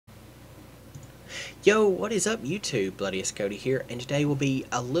Yo, what is up YouTube? Bloodiest Cody here, and today will be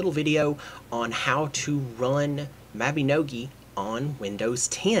a little video on how to run Maboinogi on Windows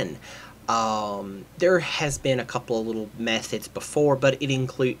 10. There has been a couple of little methods before, but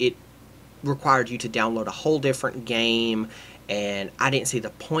it required you to download a whole different game, and I didn't see the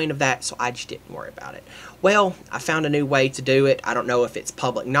point of that, so I just didn't worry about it. Well, I found a new way to do it. I don't know if it's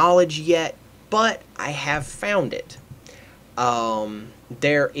public knowledge yet, but I have found it.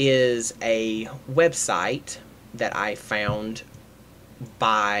 There is a website that I found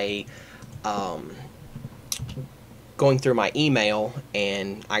by going through my email,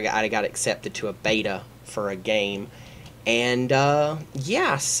 and I got accepted to a beta for a game, and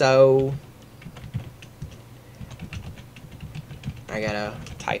yeah, so I gotta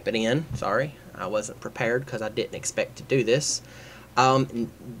type it in. Sorry, I wasn't prepared because I didn't expect to do this.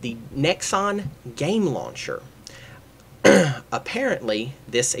 The Nexon game launcher. Apparently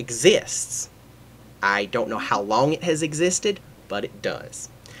this exists. I don't know how long it has existed, but it does.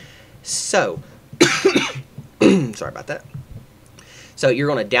 So sorry about that. So you're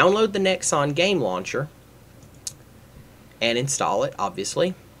going to download the Nexon game launcher and install it,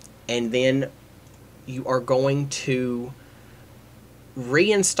 obviously, and then you are going to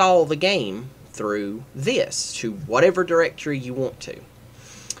reinstall the game through this to whatever directory you want to.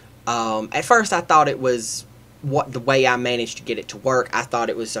 At first I thought it was the way I managed to get it to work. I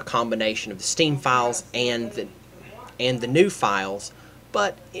thought it was a combination of the Steam files and the new files,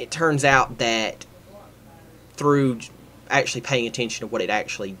 but it turns out that through actually paying attention to what it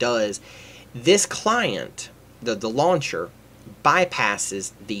actually does, this client, the launcher,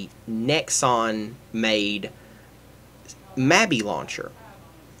 bypasses the Nexon made Mabi launcher,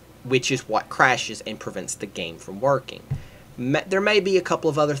 which is what crashes and prevents the game from working. There may be a couple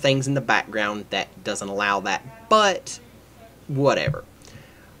of other things in the background that doesn't allow that, but whatever.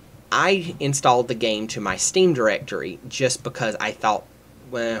 I installed the game to my Steam directory just because I thought,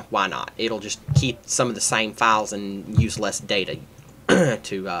 well, why not? It'll just keep some of the same files and use less data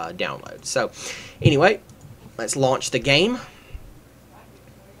to download. So anyway, let's launch the game.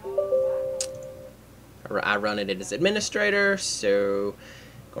 I run it as administrator, so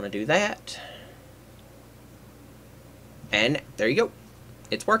I'm going to do that. And there you go.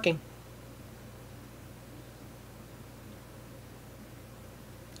 It's working.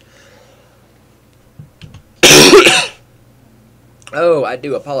 Oh, I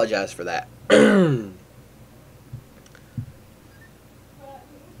do apologize for that. There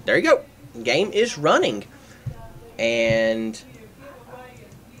you go. Game is running. And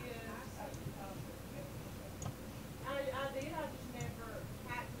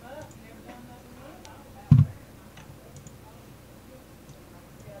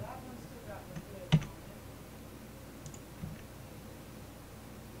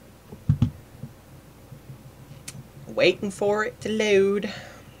waiting for it to load.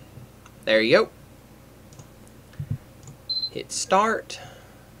 There you go. Hit start.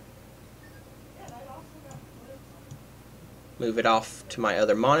 Move it off to my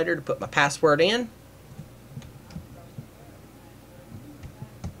other monitor to put my password in.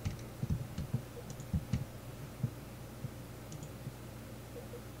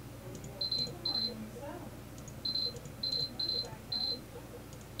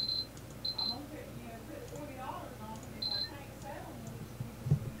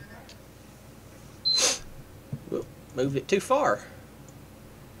 Moved it too far.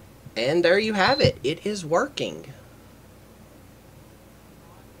 And there you have it. It is working.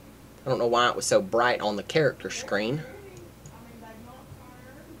 I don't know why it was so bright on the character screen.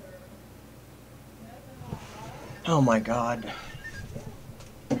 Oh my god.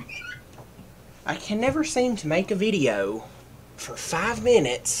 I can never seem to make a video for 5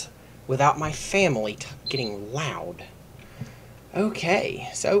 minutes without my family getting loud. Okay,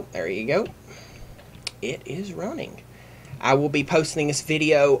 so there you go. It is running. I will be posting this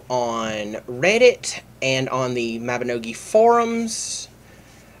video on Reddit and on the Maboinogi forums.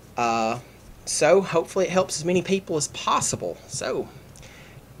 So hopefully it helps as many people as possible. So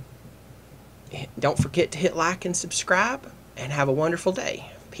don't forget to hit like and subscribe, and have a wonderful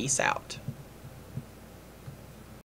day. Peace out.